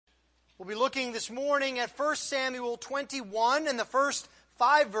We'll be looking this morning at 1 Samuel 21 and the first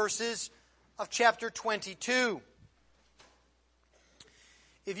 5 verses of chapter 22.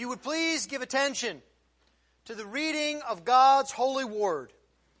 If you would please give attention to the reading of God's holy word.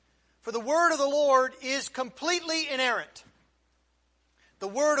 For the word of the Lord is completely inerrant. The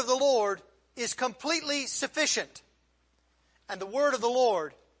word of the Lord is completely sufficient. And the word of the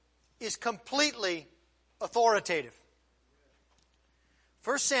Lord is completely authoritative.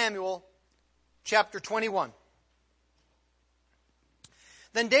 1 Samuel chapter 21.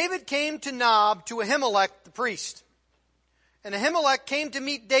 Then David came to Nob to Ahimelech the priest. And Ahimelech came to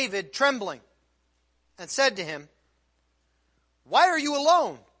meet David trembling and said to him, "Why are you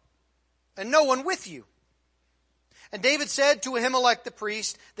alone, and no one with you?" And David said to Ahimelech the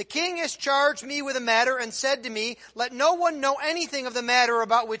priest, "The king has charged me with a matter and said to me, 'Let no one know anything of the matter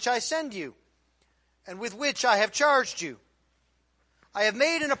about which I send you, and with which I have charged you. I have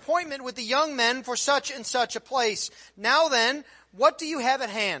made an appointment with the young men for such and such a place. Now then, what do you have at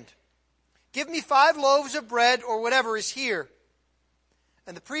hand? Give me 5 loaves of bread or whatever is here."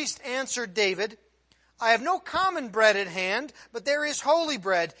 And the priest answered David, "I have no common bread at hand, but there is holy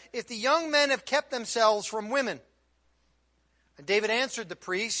bread, if the young men have kept themselves from women." And David answered the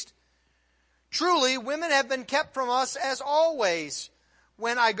priest, "Truly, women have been kept from us as always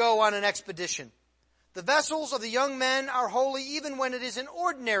when I go on an expedition. The vessels of the young men are holy even when it is an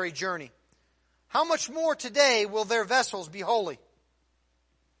ordinary journey. How much more today will their vessels be holy?"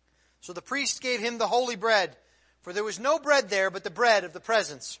 So the priest gave him the holy bread, for there was no bread there but the bread of the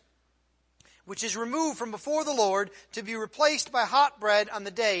presence, which is removed from before the Lord to be replaced by hot bread on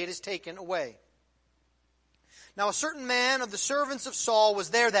the day it is taken away. Now a certain man of the servants of Saul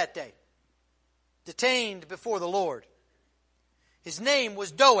was there that day, detained before the Lord. His name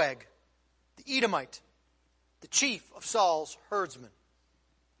was Doeg, the Edomite, the chief of Saul's herdsmen.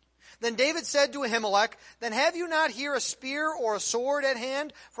 Then David said to Ahimelech, "Then have you not here a spear or a sword at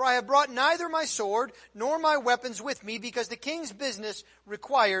hand? For I have brought neither my sword nor my weapons with me, because the king's business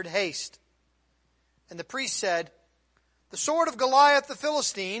required haste." And the priest said, "The sword of Goliath the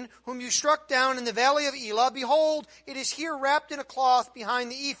Philistine, whom you struck down in the valley of Elah, behold, it is here wrapped in a cloth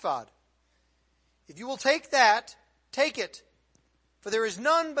behind the ephod. If you will take that, take it, for there is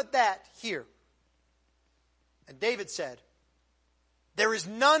none but that here." And David said, "There is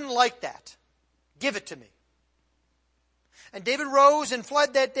none like that. Give it to me." And David rose and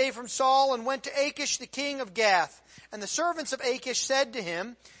fled that day from Saul and went to Achish the king of Gath. And the servants of Achish said to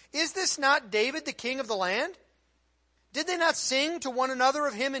him, "Is this not David the king of the land? Did they not sing to one another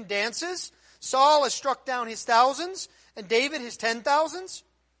of him in dances? Saul has struck down his thousands, and David his 10,000s."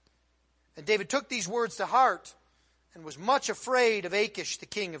 And David took these words to heart and was much afraid of Achish the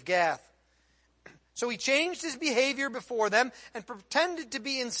king of Gath. So he changed his behavior before them and pretended to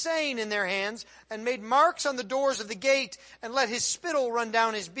be insane in their hands and made marks on the doors of the gate and let his spittle run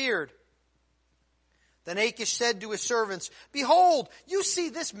down his beard. Then Achish said to his servants, "Behold, you see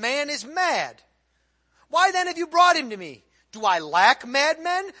this man is mad. Why then have you brought him to me? Do I lack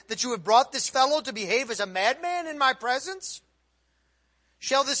madmen that you have brought this fellow to behave as a madman in my presence?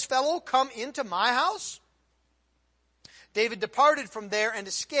 Shall this fellow come into my house?" David departed from there and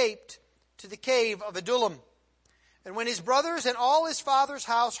escaped to the cave of Adullam. And when his brothers and all his father's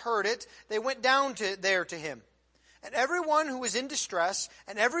house heard it, they went down there to him. And everyone who was in distress,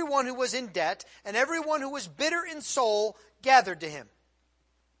 and everyone who was in debt, and everyone who was bitter in soul gathered to him.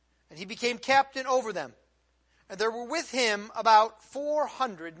 And he became captain over them. And there were with him about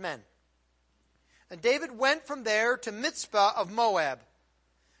 400 men. And David went from there to Mizpah of Moab.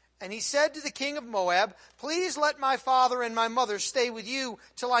 And he said to the king of Moab, "Please let my father and my mother stay with you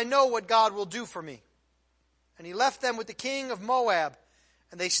till I know what God will do for me." And he left them with the king of Moab,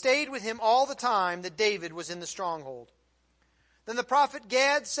 and they stayed with him all the time that David was in the stronghold. Then the prophet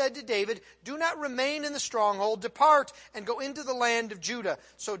Gad said to David, "Do not remain in the stronghold. Depart and go into the land of Judah."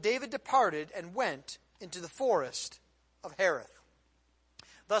 So David departed and went into the forest of Hereth.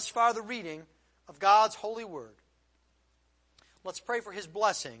 Thus far the reading of God's holy word. Let's pray for his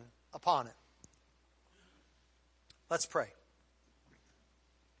blessing upon it. Let's pray.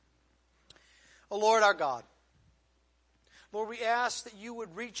 O Lord our God, Lord, we ask that you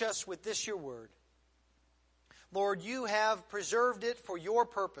would reach us with this your word. Lord, you have preserved it for your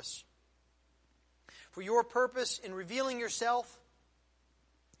purpose in revealing yourself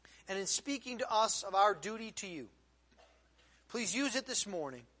and in speaking to us of our duty to you. Please use it this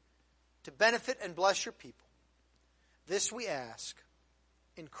morning to benefit and bless your people. This we ask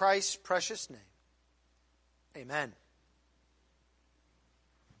in Christ's precious name. Amen.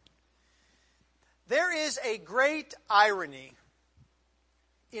 There is a great irony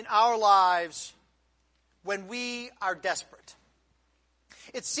in our lives when we are desperate.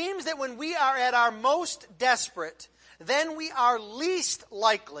 It seems that when we are at our most desperate, then we are least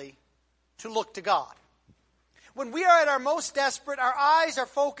likely to look to God. When we are at our most desperate, our eyes are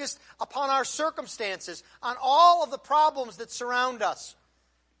focused upon our circumstances, on all of the problems that surround us.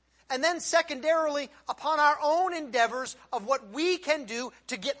 And then secondarily, upon our own endeavors of what we can do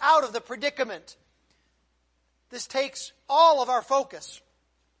to get out of the predicament. This takes all of our focus.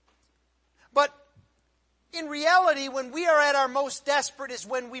 But in reality, when we are at our most desperate is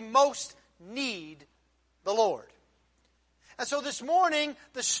when we most need the Lord. And so this morning,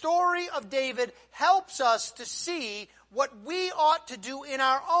 the story of David helps us to see what we ought to do in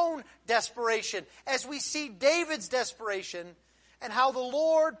our own desperation, as we see David's desperation and how the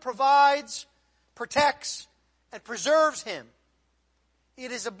Lord provides, protects, and preserves him.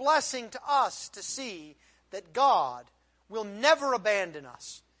 It is a blessing to us to see that God will never abandon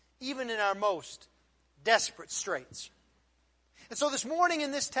us, even in our most desperate straits. And so this morning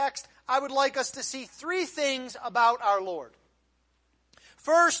in this text, I would like us to see three things about our Lord.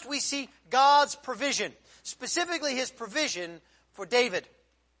 First, we see God's provision, specifically His provision for David.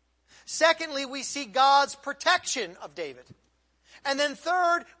 Secondly, we see God's protection of David. And then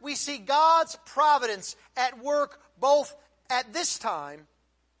third, we see God's providence at work both at this time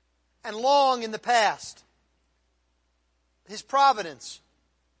and long in the past. His providence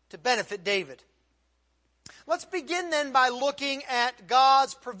to benefit David. Let's begin then by looking at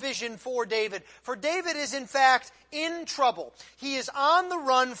God's provision for David. For David is in fact in trouble. He is on the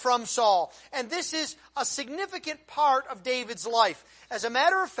run from Saul. And this is a significant part of David's life. As a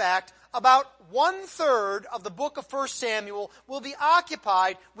matter of fact, about 1/3 of the book of 1 Samuel will be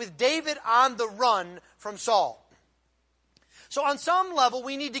occupied with David on the run from Saul. So on some level,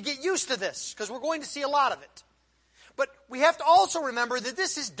 we need to get used to this, because we're going to see a lot of it. But we have to also remember that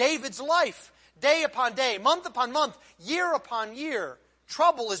this is David's life. Day upon day, month upon month, year upon year,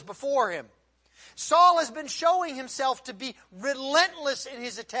 trouble is before him. Saul has been showing himself to be relentless in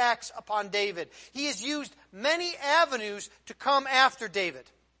his attacks upon David. He has used many avenues to come after David.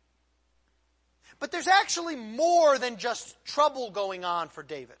 But there's actually more than just trouble going on for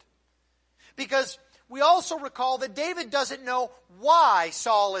David. Because we also recall that David doesn't know why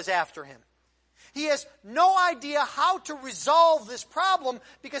Saul is after him. He has no idea how to resolve this problem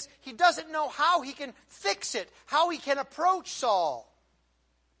because he doesn't know how he can fix it, how he can approach Saul.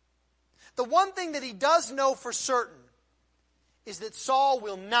 The one thing that he does know for certain is that Saul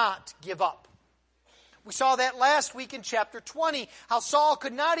will not give up. We saw that last week in chapter 20, how Saul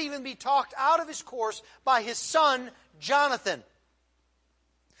could not even be talked out of his course by his son, Jonathan.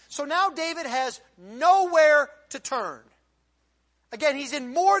 So now David has nowhere to turn. Again, he's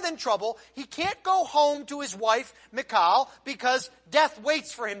in more than trouble. He can't go home to his wife, Michal, because death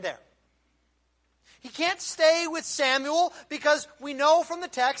waits for him there. He can't stay with Samuel because we know from the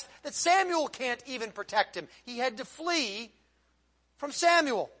text that Samuel can't even protect him. He had to flee from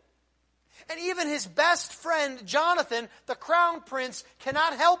Samuel. And even his best friend, Jonathan, the crown prince,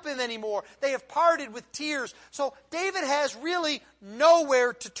 cannot help him anymore. They have parted with tears. So David has really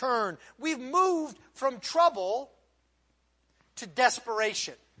nowhere to turn. We've moved from trouble to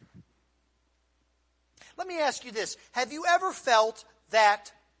desperation. Let me ask you this. Have you ever felt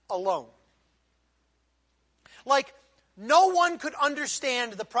that alone? Like no one could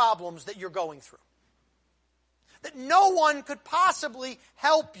understand the problems that you're going through. That no one could possibly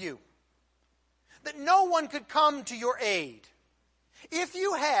help you. That no one could come to your aid. If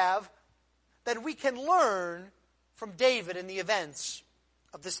you have, then we can learn from David and the events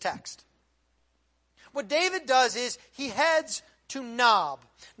of this text. What David does is he heads to Nob.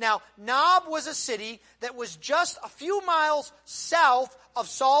 Now, Nob was a city that was just a few miles south of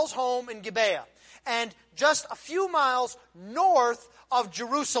Saul's home in Gibeah, and just a few miles north of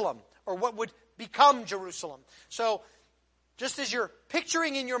Jerusalem, or what would become Jerusalem. So, just as you're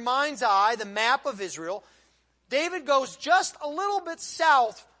picturing in your mind's eye the map of Israel, David goes just a little bit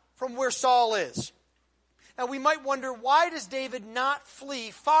south from where Saul is. Now we might wonder, why does David not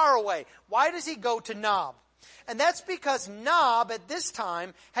flee far away? Why does he go to Nob? And that's because Nob at this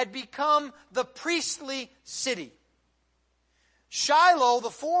time had become the priestly city. Shiloh, the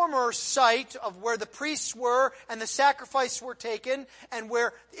former site of where the priests were and the sacrifices were taken and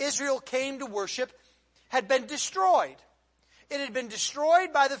where Israel came to worship, had been destroyed. It had been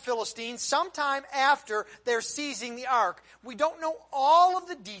destroyed by the Philistines sometime after their seizing the ark. We don't know all of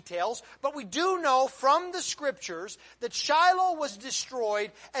the details, but we do know from the scriptures that Shiloh was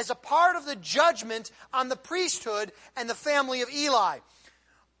destroyed as a part of the judgment on the priesthood and the family of Eli.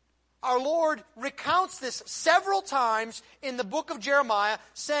 our Lord recounts this several times in the book of Jeremiah,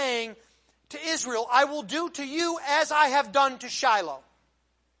 saying to Israel, I will do to you as I have done to Shiloh.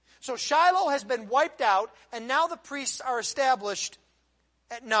 So Shiloh has been wiped out, and now the priests are established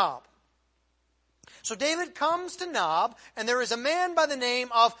at Nob. So David comes to Nob, and there is a man by the name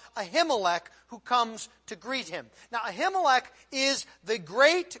of Ahimelech who comes to greet him. Now Ahimelech is the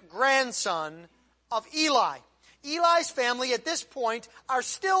great-grandson of Eli. Eli's family at this point are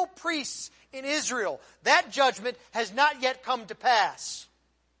still priests in Israel. That judgment has not yet come to pass.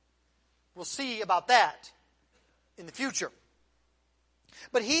 We'll see about that in the future.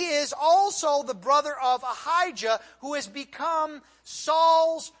 But he is also the brother of Ahijah, who has become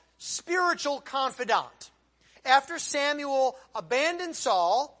Saul's spiritual confidant. After Samuel abandoned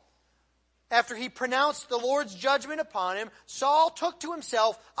Saul, after he pronounced the Lord's judgment upon him, Saul took to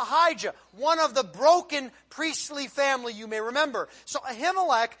himself Ahijah, one of the broken priestly family, you may remember. So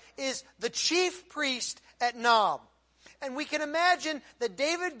Ahimelech is the chief priest at Nob. And we can imagine that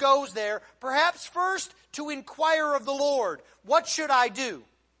David goes there, perhaps first to inquire of the Lord, what should I do?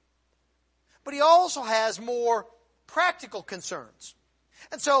 But he also has more practical concerns.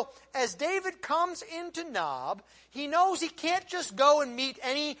 And so, as David comes into Nob, he knows he can't just go and meet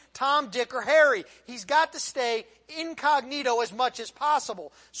any Tom, Dick, or Harry. He's got to stay incognito as much as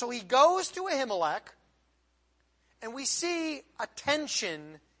possible. So he goes to Ahimelech, and we see a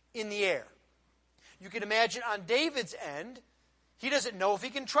tension in the air. You can imagine on David's end, he doesn't know if he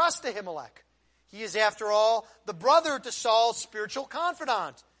can trust Ahimelech. He is, after all, the brother to Saul's spiritual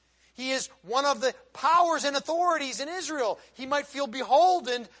confidant. He is one of the powers and authorities in Israel. He might feel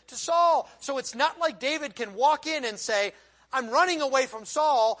beholden to Saul. So it's not like David can walk in and say, I'm running away from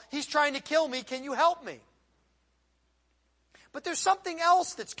Saul. He's trying to kill me. Can you help me? But there's something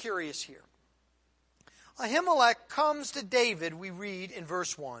else that's curious here. Ahimelech comes to David, we read in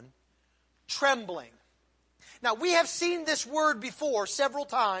verse 1, trembling. Now, we have seen this word before several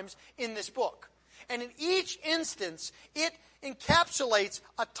times in this book. And in each instance, it encapsulates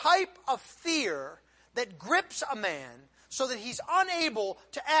a type of fear that grips a man so that he's unable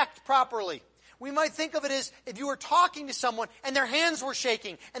to act properly. We might think of it as if you were talking to someone and their hands were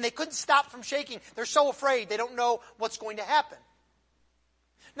shaking and they couldn't stop from shaking. They're so afraid they don't know what's going to happen.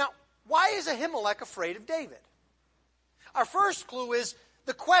 Now, why is Ahimelech afraid of David? Our first clue is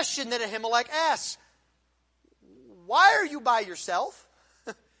the question that Ahimelech asks. Why are you by yourself?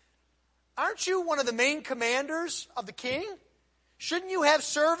 Aren't you one of the main commanders of the king? Shouldn't you have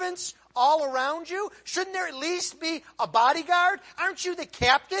servants all around you? Shouldn't there at least be a bodyguard? Aren't you the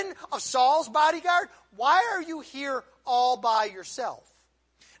captain of Saul's bodyguard? Why are you here all by yourself?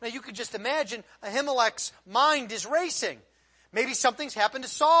 Now you could just imagine Ahimelech's mind is racing. Maybe something's happened to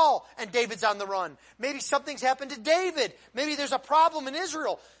Saul and David's on the run. Maybe something's happened to David. Maybe there's a problem in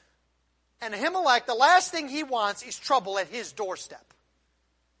Israel. And Ahimelech, the last thing he wants is trouble at his doorstep.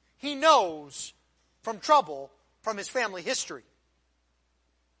 He knows from trouble from his family history.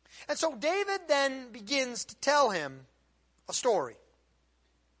 And so David then begins to tell him a story.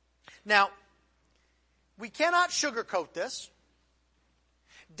 Now, we cannot sugarcoat this.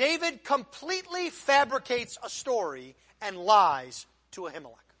 David completely fabricates a story and lies to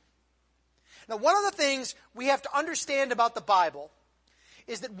Ahimelech. Now, one of the things we have to understand about the Bible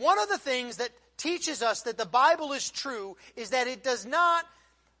is that one of the things that teaches us that the Bible is true is that it does not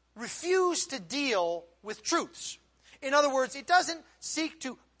refuse to deal with truths. In other words, it doesn't seek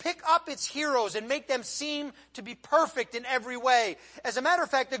to pick up its heroes and make them seem to be perfect in every way. As a matter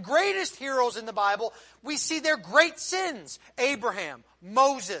of fact, the greatest heroes in the Bible, we see their great sins. Abraham,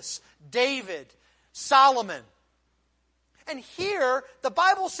 Moses, David, Solomon. And here, the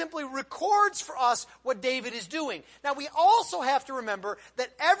Bible simply records for us what David is doing. Now, we also have to remember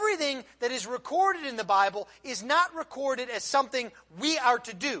that everything that is recorded in the Bible is not recorded as something we are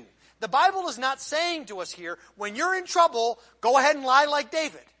to do. The Bible is not saying to us here, when you're in trouble, go ahead and lie like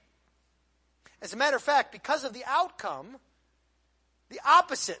David. As a matter of fact, because of the outcome, the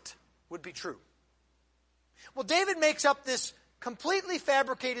opposite would be true. Well, David makes up this completely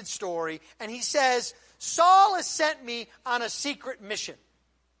fabricated story, and he says, Saul has sent me on a secret mission.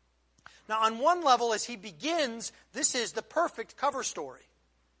 Now, on one level, as he begins, this is the perfect cover story.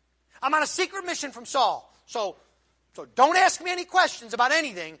 I'm on a secret mission from Saul, so don't ask me any questions about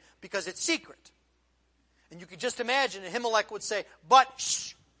anything because it's secret. And you could just imagine Ahimelech would say, but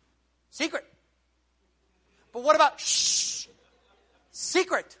shh, secret. But what about shh,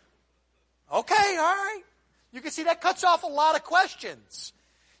 secret? Okay, all right. You can see that cuts off a lot of questions.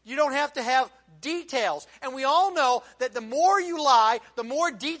 You don't have to have details. And we all know that the more you lie, the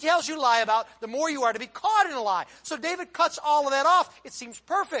more details you lie about, the more you are to be caught in a lie. So David cuts all of that off. It seems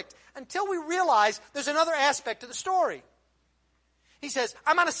perfect until we realize there's another aspect to the story. He says,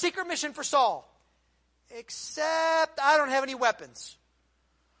 I'm on a secret mission for Saul, except I don't have any weapons.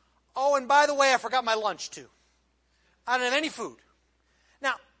 Oh, and by the way, I forgot my lunch too. I don't have any food.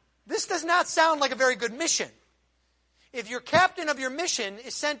 Now, this does not sound like a very good mission. If your captain of your mission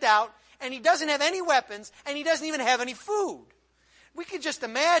is sent out and he doesn't have any weapons and he doesn't even have any food, we could just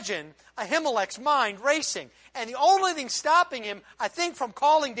imagine Ahimelech's mind racing. And the only thing stopping him, I think, from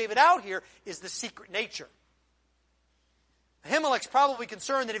calling David out here is the secret nature. Ahimelech's probably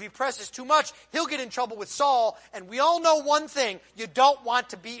concerned that if he presses too much, he'll get in trouble with Saul. And we all know one thing, you don't want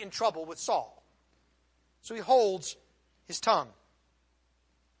to be in trouble with Saul. So he holds his tongue.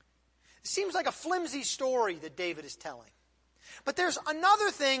 It seems like a flimsy story that David is telling. But there's another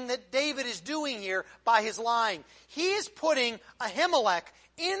thing that David is doing here by his lying. He is putting Ahimelech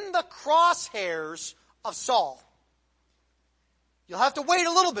in the crosshairs of Saul. You'll have to wait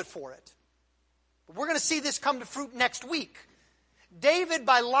a little bit for it. But we're going to see this come to fruit next week. David,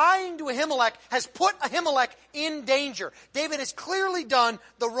 by lying to Ahimelech, has put Ahimelech in danger. David has clearly done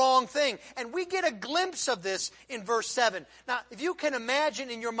the wrong thing. And we get a glimpse of this in verse 7. Now, if you can imagine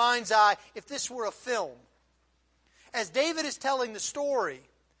in your mind's eye, if this were a film, as David is telling the story,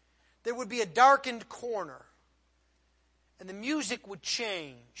 there would be a darkened corner, and the music would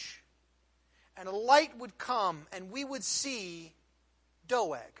change, and a light would come, and we would see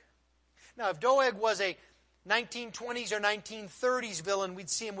Doeg. Now, if Doeg was a 1920s or 1930s villain, we'd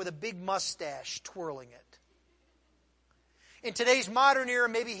see him with a big mustache twirling it. In today's modern era,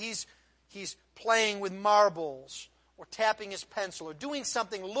 maybe he's playing with marbles or tapping his pencil or doing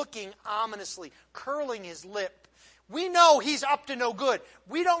something, looking ominously, curling his lip. We know he's up to no good.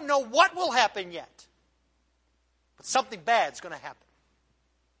 We don't know what will happen yet. But something bad's going to happen.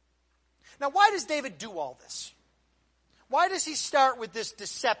 Now, why does David do all this? Why does he start with this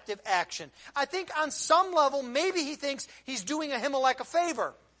deceptive action? I think on some level, maybe he thinks he's doing Ahimelech a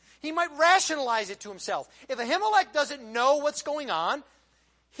favor. He might rationalize it to himself. If Ahimelech doesn't know what's going on,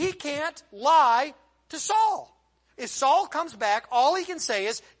 he can't lie to Saul. If Saul comes back, all he can say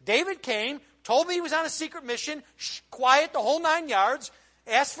is, David came, told me he was on a secret mission, quiet the whole 9 yards,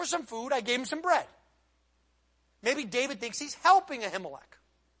 asked for some food, I gave him some bread. Maybe David thinks he's helping Ahimelech.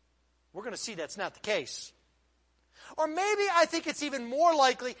 We're going to see that's not the case. Or maybe I think it's even more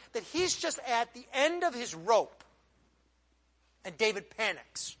likely that he's just at the end of his rope and David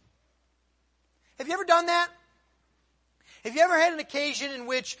panics. Have you ever done that? Have you ever had an occasion in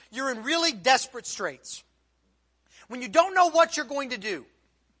which you're in really desperate straits? When you don't know what you're going to do.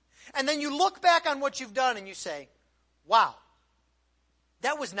 And then you look back on what you've done and you say, wow,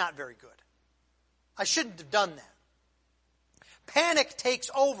 that was not very good. I shouldn't have done that. Panic takes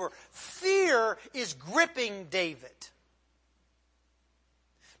over. Fear is gripping David.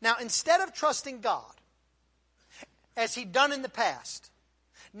 Now, instead of trusting God, as he'd done in the past,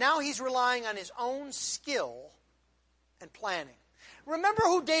 now he's relying on his own skill and planning. Remember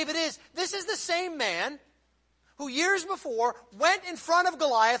who David is. This is the same man who years before went in front of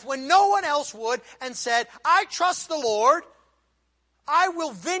Goliath when no one else would and said, I trust the Lord. I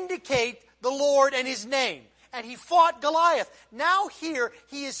will vindicate the Lord and his name. And he fought Goliath. Now here,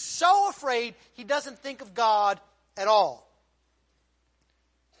 he is so afraid he doesn't think of God at all.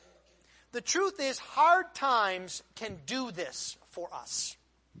 The truth is, hard times can do this for us.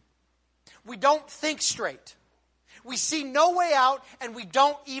 We don't think straight. We see no way out, and we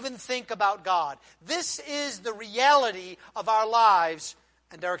don't even think about God. This is the reality of our lives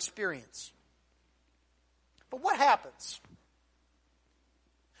and our experience. But what happens?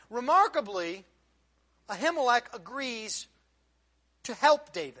 Remarkably, Ahimelech agrees to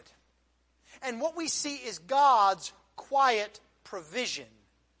help David. And what we see is God's quiet provision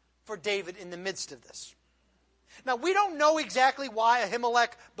for David in the midst of this. Now, we don't know exactly why Ahimelech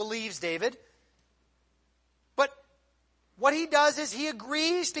believes David, but what he does is he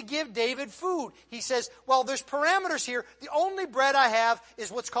agrees to give David food. He says, well, there's parameters here. The only bread I have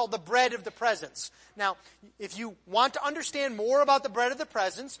is what's called the bread of the presence. Now, if you want to understand more about the bread of the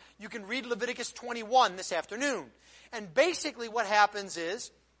presence, you can read Leviticus 21 this afternoon. And basically what happens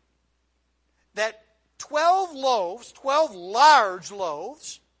is that 12 loaves, 12 large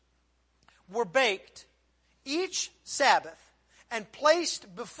loaves, were baked each Sabbath and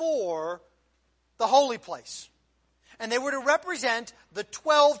placed before the holy place. And they were to represent the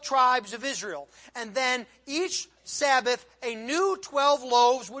 12 tribes of Israel. And then each Sabbath, a new 12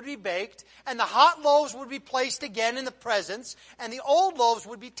 loaves would be baked, and the hot loaves would be placed again in the presence, and the old loaves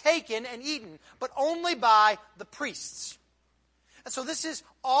would be taken and eaten, but only by the priests. And so this is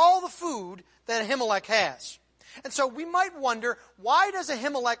all the food that Ahimelech has. And so we might wonder, why does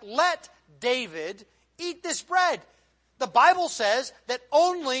Ahimelech let David eat this bread? The Bible says that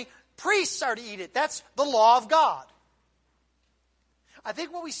only priests are to eat it. That's the law of God. I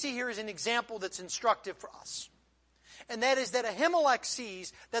think what we see here is an example that's instructive for us. And that is that Ahimelech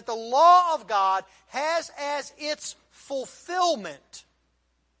sees that the law of God has as its fulfillment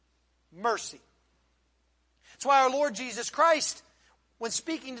mercy. That's why our Lord Jesus Christ, when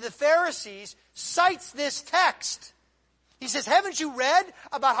speaking to the Pharisees, cites this text. He says, haven't you read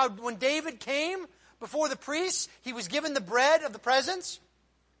about how when David came before the priests, he was given the bread of the presence?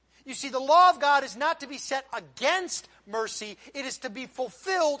 You see, the law of God is not to be set against mercy. It is to be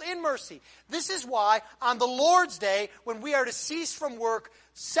fulfilled in mercy. This is why on the Lord's Day, when we are to cease from work,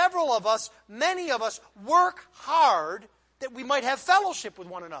 several of us, many of us, work hard that we might have fellowship with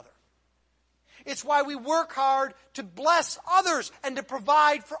one another. It's why we work hard to bless others and to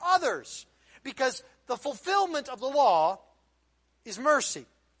provide for others. Because the fulfillment of the law is mercy.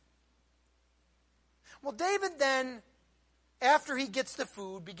 Well, David then, after he gets the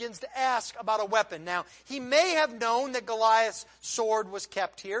food, begins to ask about a weapon. Now, he may have known that Goliath's sword was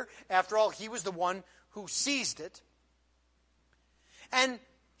kept here. After all, he was the one who seized it. And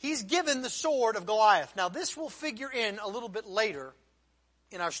he's given the sword of Goliath. Now, this will figure in a little bit later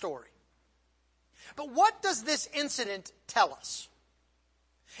in our story. But what does this incident tell us?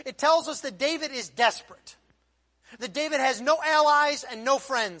 It tells us that David is desperate. That David has no allies and no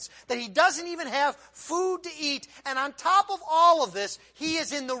friends. That he doesn't even have food to eat. And on top of all of this, he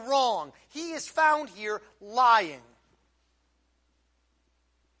is in the wrong. He is found here lying.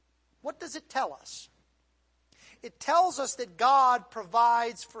 What does it tell us? It tells us that God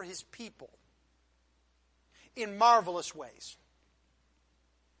provides for his people in marvelous ways.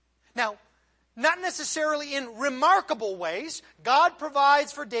 Now, not necessarily in remarkable ways. God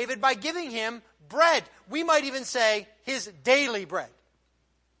provides for David by giving him bread. We might even say his daily bread.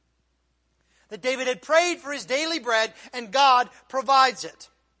 That David had prayed for his daily bread and God provides it.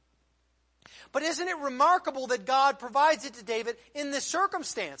 But isn't it remarkable that God provides it to David in this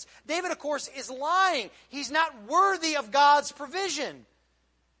circumstance? David, of course, is lying. He's not worthy of God's provision.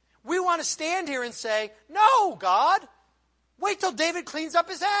 We want to stand here and say, no, God, wait till David cleans up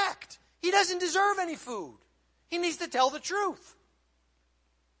his act. He doesn't deserve any food. He needs to tell the truth.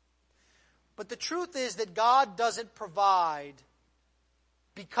 But the truth is that God doesn't provide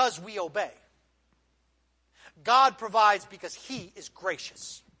because we obey. God provides because he is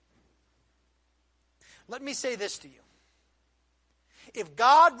gracious. Let me say this to you. If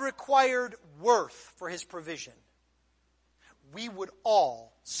God required worth for his provision, we would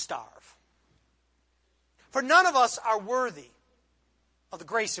all starve. For none of us are worthy of the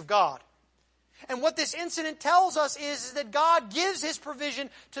grace of God. And what this incident tells us is that God gives his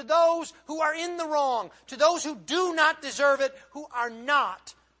provision to those who are in the wrong, to those who do not deserve it, who are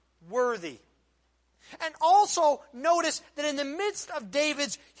not worthy. And also notice that in the midst of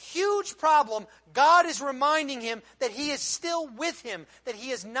David's huge problem, God is reminding him that he is still with him, that he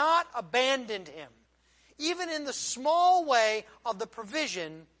has not abandoned him, even in the small way of the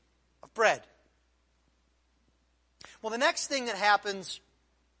provision of bread. Well, the next thing that happens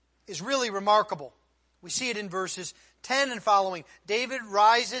is really remarkable. We see it in verses 10 and following. David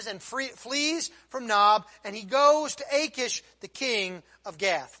rises and flees from Nob, and he goes to Achish, the king of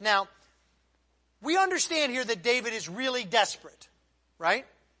Gath. Now, we understand here that David is really desperate, right?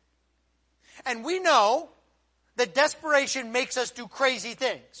 And we know that desperation makes us do crazy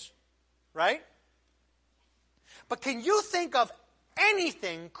things, right? But can you think of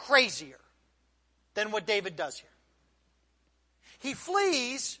anything crazier than what David does here? He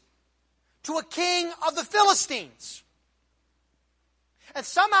flees to a king of the Philistines. And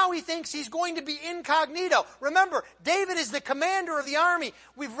somehow he thinks he's going to be incognito. Remember, David is the commander of the army.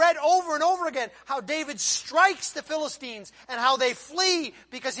 We've read over and over again how David strikes the Philistines and how they flee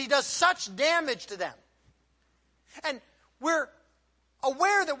because he does such damage to them. And we're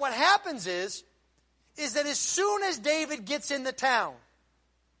aware that what happens is that as soon as David gets in the town,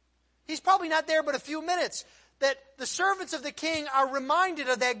 he's probably not there but a few minutes, that the servants of the king are reminded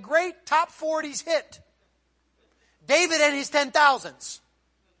of that great top 40s hit, David and his 10,000s.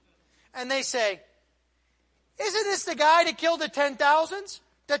 And they say, isn't this the guy that killed the 10,000s?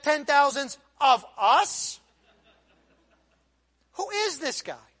 The 10,000s of us? Who is this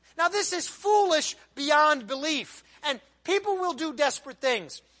guy? Now this is foolish beyond belief. And people will do desperate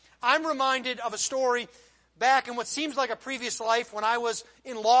things. I'm reminded of a story back in what seems like a previous life when I was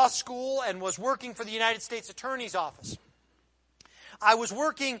in law school and was working for the United States Attorney's Office. I was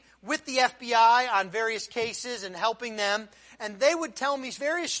working with the FBI on various cases and helping them, and they would tell me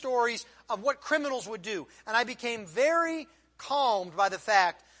various stories of what criminals would do. And I became very calmed by the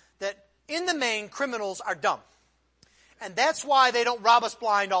fact that in the main, criminals are dumb. And that's why they don't rob us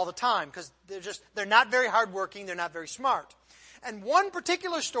blind all the time, because they're not very hardworking, they're not very smart. And one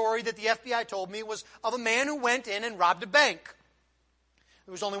particular story that the FBI told me was of a man who went in and robbed a bank.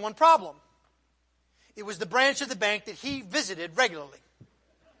 There was only one problem. It was the branch of the bank that he visited regularly.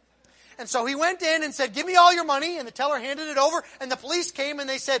 And so he went in and said, "Give me all your money," and the teller handed it over, and the police came and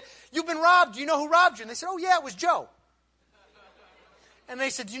they said, "You've been robbed. Do you know who robbed you?" And they said, "Oh yeah, it was Joe." And they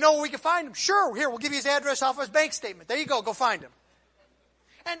said, "Do you know where we can find him?" "Sure, here, we'll give you his address off his bank statement. There you go find him."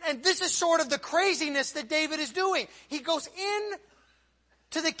 And this is sort of the craziness that David is doing. He goes in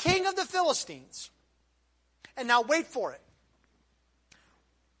to the king of the Philistines. And now wait for it.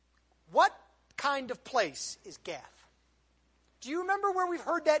 What kind of place is Gath? Do you remember where we've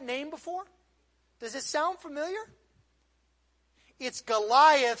heard that name before? Does it sound familiar? It's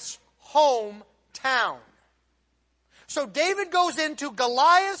Goliath's hometown. So David goes into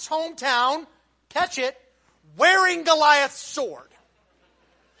Goliath's hometown, catch it, wearing Goliath's sword.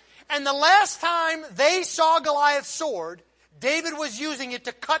 And the last time they saw Goliath's sword, David was using it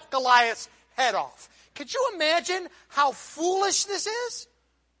to cut Goliath's head off. Could you imagine how foolish this is?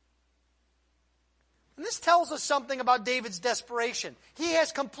 And this tells us something about David's desperation. He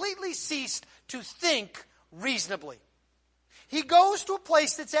has completely ceased to think reasonably. He goes to a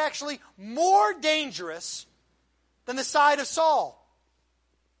place that's actually more dangerous than the side of Saul.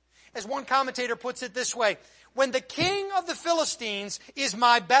 As one commentator puts it this way, "When the king of the Philistines is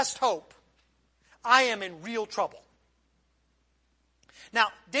my best hope, I am in real trouble."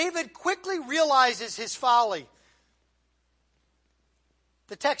 Now, David quickly realizes his folly.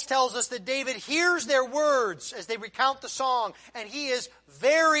 The text tells us that David hears their words as they recount the song, and he is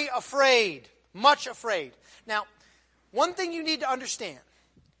very afraid, much afraid. Now, one thing you need to understand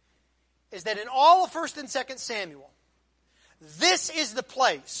is that in all of 1 and 2 Samuel, this is the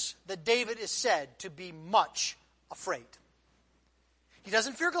place that David is said to be much afraid. He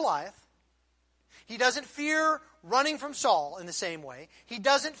doesn't fear Goliath. He doesn't fear running from Saul in the same way. He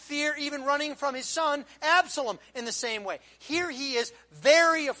doesn't fear even running from his son Absalom in the same way. Here he is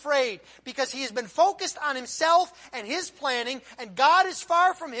very afraid because he has been focused on himself and his planning, and God is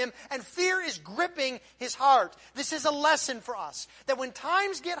far from him, and fear is gripping his heart. This is a lesson for us, that when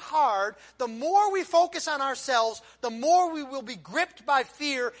times get hard, the more we focus on ourselves, the more we will be gripped by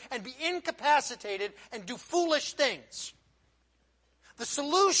fear and be incapacitated and do foolish things. The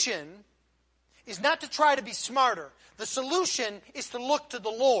solution is not to try to be smarter. The solution is to look to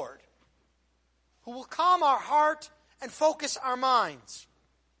the Lord, who will calm our heart and focus our minds.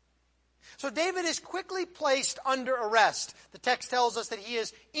 So David is quickly placed under arrest. The text tells us that he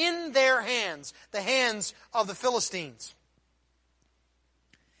is in their hands, the hands of the Philistines.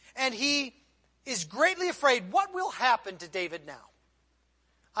 And he is greatly afraid. What will happen to David now?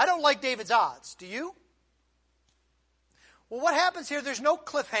 I don't like David's odds. Do you? Well, what happens here, there's no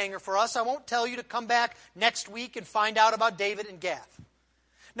cliffhanger for us. I won't tell you to come back next week and find out about David and Gath.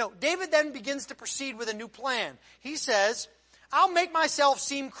 No, David then begins to proceed with a new plan. He says, "I'll make myself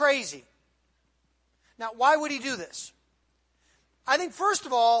seem crazy." Now, why would he do this? I think, first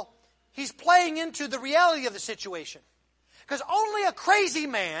of all, he's playing into the reality of the situation. Because only a crazy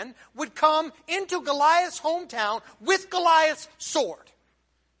man would come into Goliath's hometown with Goliath's sword.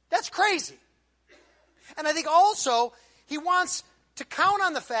 That's crazy. And I think also he wants to count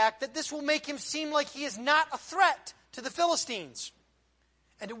on the fact that this will make him seem like he is not a threat to the Philistines.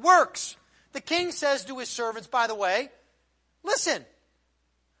 And it works. The king says to his servants, by the way, "Listen,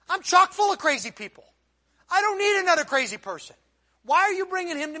 I'm chock full of crazy people. I don't need another crazy person. Why are you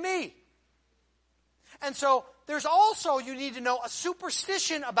bringing him to me?" And so there's also, you need to know, a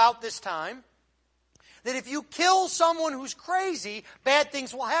superstition about this time, that if you kill someone who's crazy, bad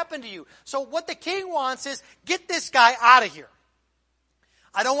things will happen to you. So what the king wants is, get this guy out of here.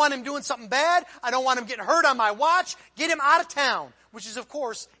 I don't want him doing something bad. I don't want him getting hurt on my watch. Get him out of town, which is, of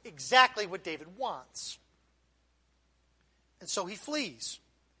course, exactly what David wants. And so he flees.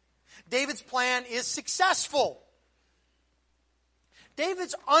 David's plan is successful.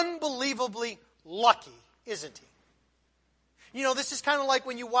 David's unbelievably lucky, isn't he? You know, this is kind of like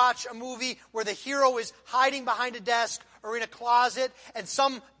when you watch a movie where the hero is hiding behind a desk or in a closet and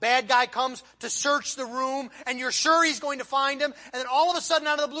some bad guy comes to search the room and you're sure he's going to find him, and then all of a sudden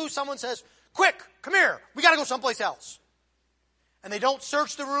out of the blue someone says, Quick, come here. We got to go someplace else. And they don't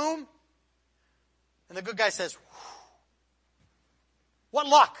search the room. And the good guy says, what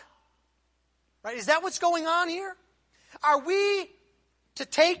luck? Right? Is that what's going on here? Are we to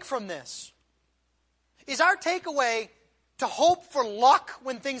take from this? Is our takeaway to hope for luck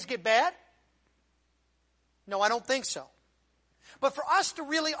when things get bad? No, I don't think so. But for us to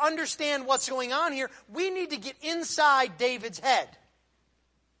really understand what's going on here, we need to get inside David's head.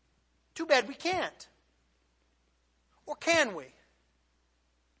 Too bad we can't. Or can we?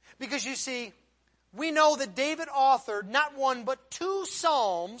 Because you see, we know that David authored not one but 2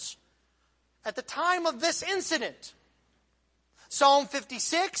 psalms at the time of this incident. Psalm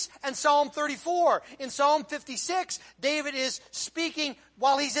 56 and Psalm 34. In Psalm 56, David is speaking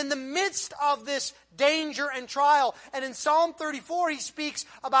while he's in the midst of this danger and trial. And in Psalm 34, he speaks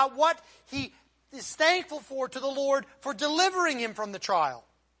about what he is thankful for to the Lord for delivering him from the trial.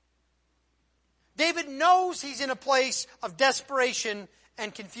 David knows he's in a place of desperation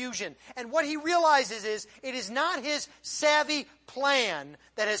and confusion. And what he realizes is it is not his savvy plan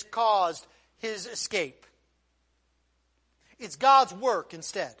that has caused his escape. It's God's work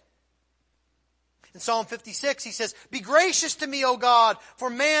instead. In Psalm 56, he says, "Be gracious to me, O God, for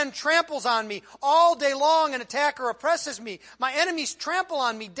man tramples on me. All day long an attacker oppresses me. My enemies trample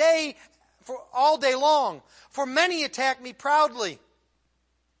on me all day long. For many attack me proudly."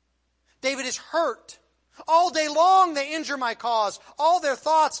 David is hurt. All day long they injure my cause. All their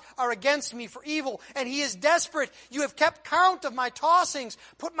thoughts are against me for evil. And he is desperate. You have kept count of my tossings.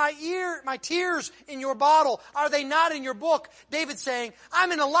 Put my tears in your bottle. Are they not in your book? David's saying,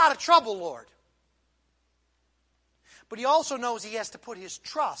 I'm in a lot of trouble, Lord. But he also knows he has to put his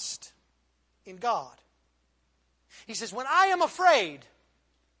trust in God. He says, when I am afraid,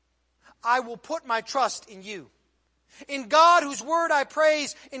 I will put my trust in you. In God, whose word I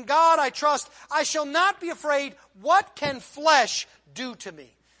praise, in God I trust. I shall not be afraid. What can flesh do to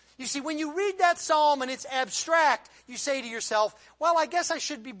me? You see, when you read that psalm and it's abstract, you say to yourself, well, I guess I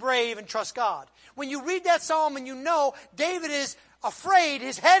should be brave and trust God. When you read that psalm and you know David is afraid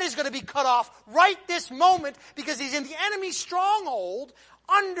his head is going to be cut off right this moment because he's in the enemy's stronghold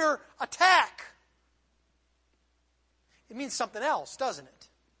under attack, it means something else, doesn't it?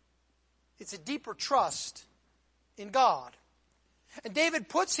 It's a deeper trust in God. And David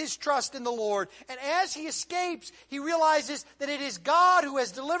puts his trust in the Lord. And as he escapes, he realizes that it is God who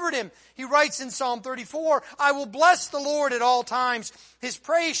has delivered him. He writes in Psalm 34, I will bless the Lord at all times. His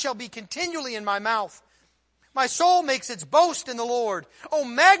praise shall be continually in my mouth. My soul makes its boast in the Lord. Oh,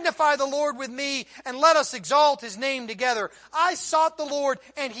 magnify the Lord with me, and let us exalt his name together. I sought the Lord,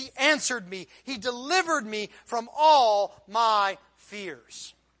 and he answered me. He delivered me from all my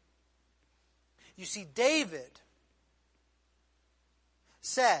fears. You see, David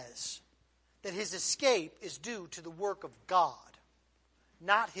says that his escape is due to the work of God,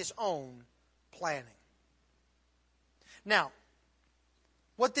 not his own planning. Now,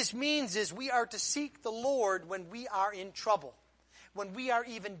 what this means is we are to seek the Lord when we are in trouble, when we are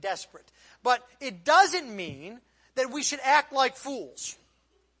even desperate. But it doesn't mean that we should act like fools,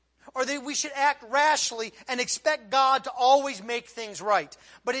 or that we should act rashly and expect God to always make things right.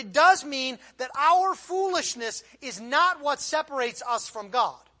 But it does mean that our foolishness is not what separates us from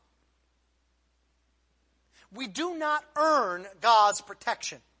God. We do not earn God's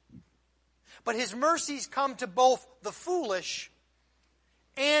protection. But his mercies come to both the foolish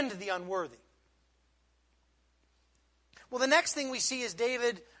and the unworthy. Well, the next thing we see is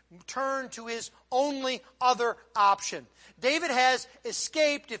David turn to his only other option. David has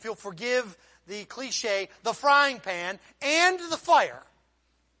escaped, if you'll forgive the cliche, the frying pan and the fire.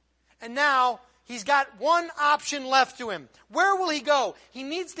 And now he's got one option left to him. Where will he go? He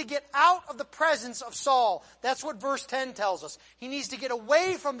needs to get out of the presence of Saul. That's what verse 10 tells us. He needs to get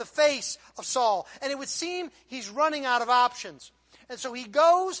away from the face of Saul. And it would seem he's running out of options. And so he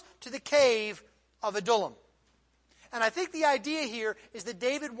goes to the cave of Adullam. And I think the idea here is that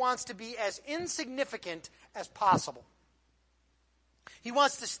David wants to be as insignificant as possible. He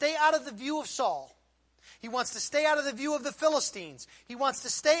wants to stay out of the view of Saul. He wants to stay out of the view of the Philistines. He wants to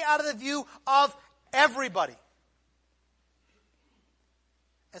stay out of the view of everybody.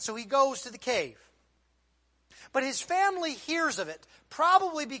 And so he goes to the cave. But his family hears of it,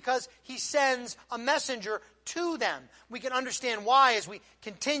 probably because he sends a messenger to them. We can understand why as we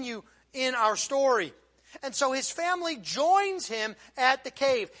continue in our story. And so his family joins him at the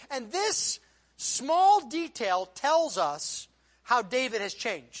cave. And this small detail tells us how David has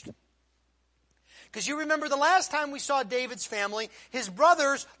changed. Because you remember the last time we saw David's family, his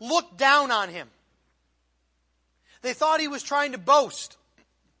brothers looked down on him. They thought he was trying to boast.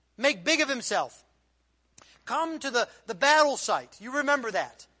 make big of himself, come to the battle site. You remember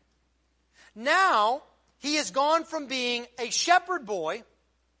that. Now, he has gone from being a shepherd boy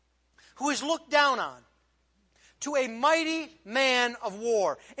who is looked down on to a mighty man of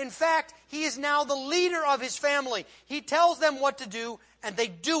war. In fact, he is now the leader of his family. He tells them what to do, and they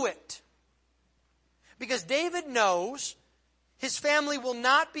do it. Because David knows his family will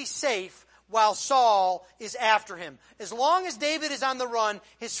not be safe while Saul is after him. As long as David is on the run,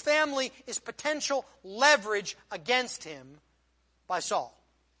 his family is potential leverage against him by Saul.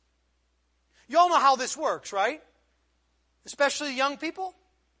 You all know how this works, right? Especially young people.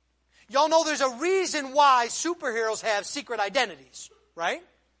 Y'all know there's a reason why superheroes have secret identities, right?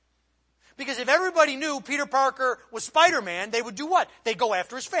 Because if everybody knew Peter Parker was Spider-Man, they would do what? They'd go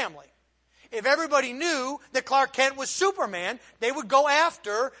after his family. If everybody knew that Clark Kent was Superman, they would go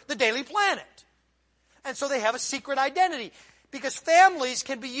after the Daily Planet. And so they have a secret identity. Because families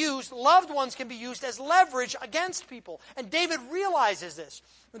can be used, loved ones can be used as leverage against people. And David realizes this.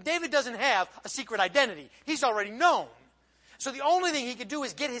 David doesn't have a secret identity. He's already known. So the only thing he could do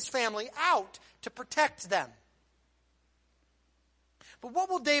is get his family out to protect them. But what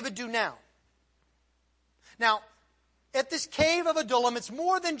will David do now? Now, at this cave of Adullam, it's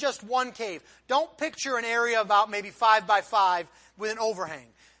more than just one cave. Don't picture an area about maybe 5 by 5 with an overhang.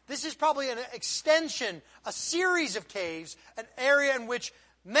 This is probably an extension, a series of caves, an area in which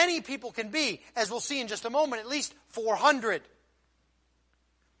many people can be, as we'll see in just a moment, at least 400.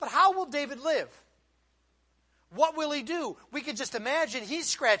 But how will David live? What will he do? We could just imagine he's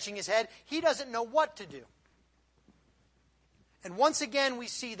scratching his head. He doesn't know what to do. And once again, we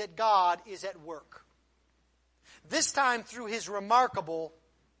see that God is at work. This time through his remarkable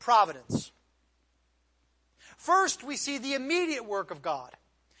providence. First, we see the immediate work of God.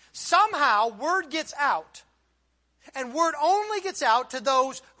 Somehow, word gets out. And word only gets out to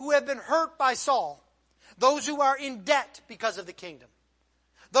those who have been hurt by Saul. Those who are in debt because of the kingdom.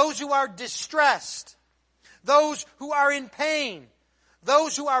 Those who are distressed. Those who are in pain.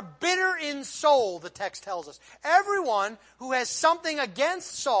 Those who are bitter in soul, the text tells us. Everyone who has something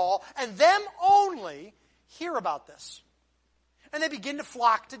against Saul, and them only, hear about this. And they begin to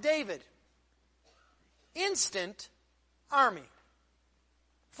flock to David. Instant army.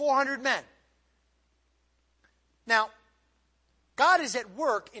 400 men. Now, God is at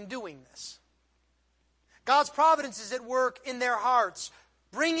work in doing this. God's providence is at work in their hearts,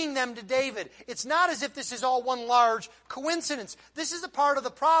 bringing them to David. It's not as if this is all one large coincidence. This is a part of the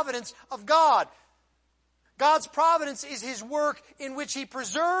providence of God. God's providence is his work in which he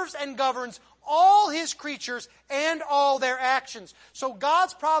preserves and governs all his creatures and all their actions. So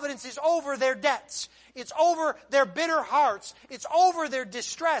God's providence is over their debts. It's over their bitter hearts. It's over their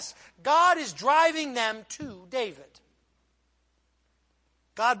distress. God is driving them to David.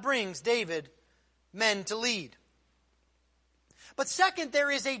 God brings David men to lead. But second,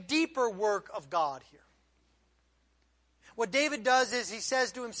 there is a deeper work of God here. What David does is he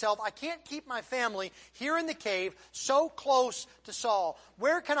says to himself, I can't keep my family here in the cave so close to Saul.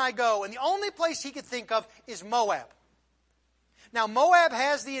 Where can I go? And the only place he could think of is Moab. Now, Moab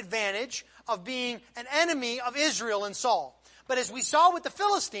has the advantage of being an enemy of Israel and Saul. But as we saw with the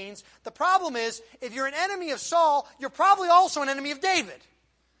Philistines, the problem is, if you're an enemy of Saul, you're probably also an enemy of David.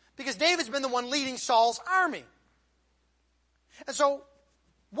 Because David's been the one leading Saul's army. And so,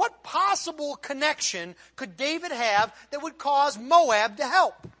 what possible connection could David have that would cause Moab to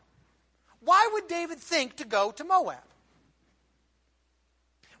help? Why would David think to go to Moab?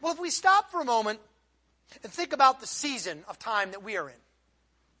 Well, if we stop for a moment and think about the season of time that we are in,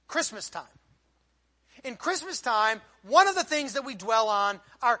 Christmas time. In Christmas time, one of the things that we dwell on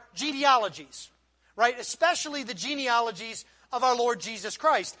are genealogies, right? Especially the genealogies of our Lord Jesus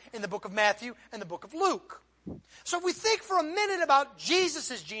Christ in the book of Matthew and the book of Luke. So if we think for a minute about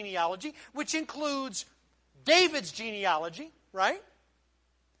Jesus' genealogy, which includes David's genealogy, right?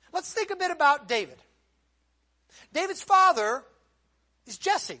 Let's think a bit about David. David's father is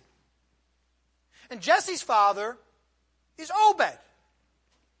Jesse. And Jesse's father is Obed.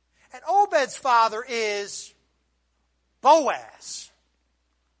 And Obed's father is Boaz,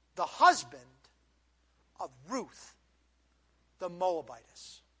 the husband of Ruth, the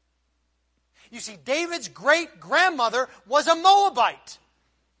Moabitess. You see, David's great-grandmother was a Moabite.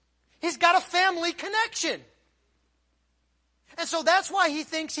 He's got a family connection. And so that's why he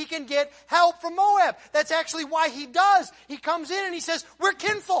thinks he can get help from Moab. That's actually why he does. He comes in and he says, we're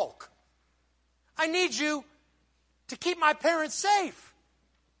kinfolk. I need you to keep my parents safe.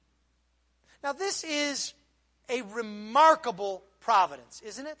 Now this is a remarkable providence,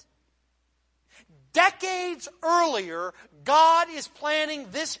 isn't it? Decades earlier, God is planning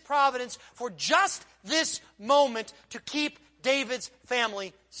this providence for just this moment to keep David's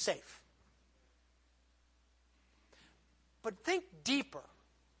family safe. But think deeper.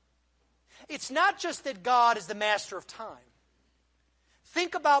 It's not just that God is the master of time.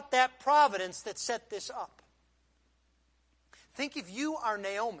 Think about that providence that set this up. Think if you are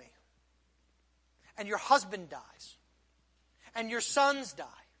Naomi, and your husband dies, and your sons die,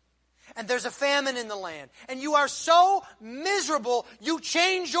 and there's a famine in the land, and you are so miserable you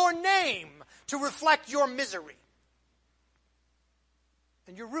change your name to reflect your misery.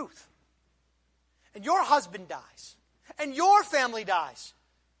 And you're Ruth. And your husband dies. And your family dies.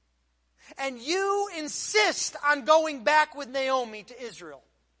 And you insist on going back with Naomi to Israel.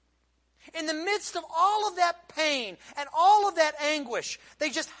 In the midst of all of that pain and all of that anguish, they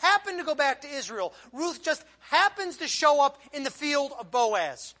just happen to go back to Israel. Ruth just happens to show up in the field of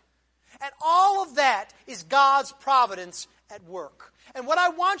Boaz. And all of that is God's providence at work. And what I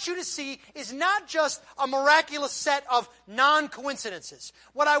want you to see is not just a miraculous set of non-coincidences.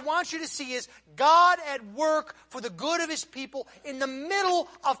 What I want you to see is God at work for the good of His people in the middle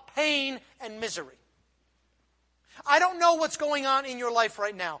of pain and misery. I don't know what's going on in your life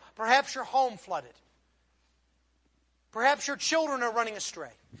right now. Perhaps your home flooded. Perhaps your children are running astray.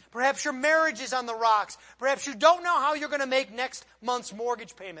 Perhaps your marriage is on the rocks. Perhaps you don't know how you're going to make next month's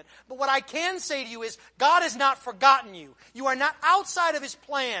mortgage payment. But what I can say to you is God has not forgotten you. You are not outside of His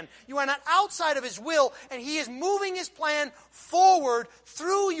plan. You are not outside of His will. And He is moving His plan forward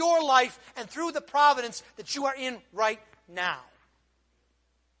through your life and through the providence that you are in right now.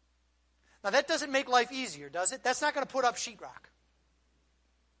 Now that doesn't make life easier, does it? That's not going to put up sheetrock.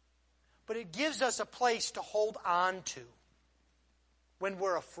 But it gives us a place to hold on to when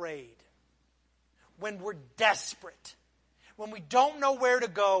we're afraid, when we're desperate, when we don't know where to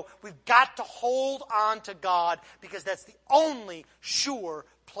go. We've got to hold on to God because that's the only sure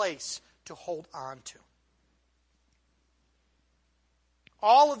place to hold on to.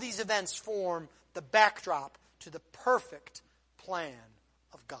 All of these events form the backdrop to the perfect plan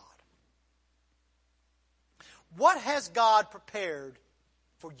of God. What has God prepared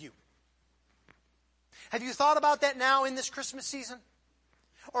for you? Have you thought about that now in this Christmas season?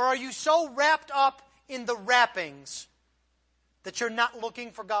 Or are you so wrapped up in the wrappings that you're not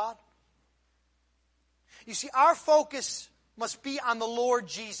looking for God? You see, our focus must be on the Lord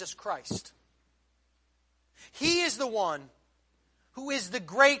Jesus Christ. He is the one who is the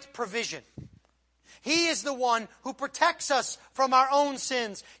great provision. He is the one who protects us from our own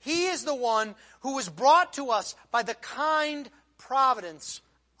sins. He is the one who was brought to us by the kind providence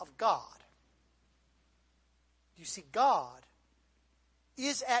of God. You see, God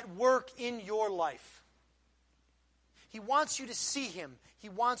is at work in your life. He wants you to see Him. He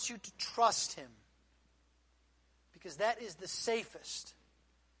wants you to trust Him. Because that is the safest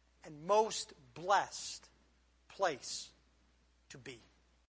and most blessed place to be.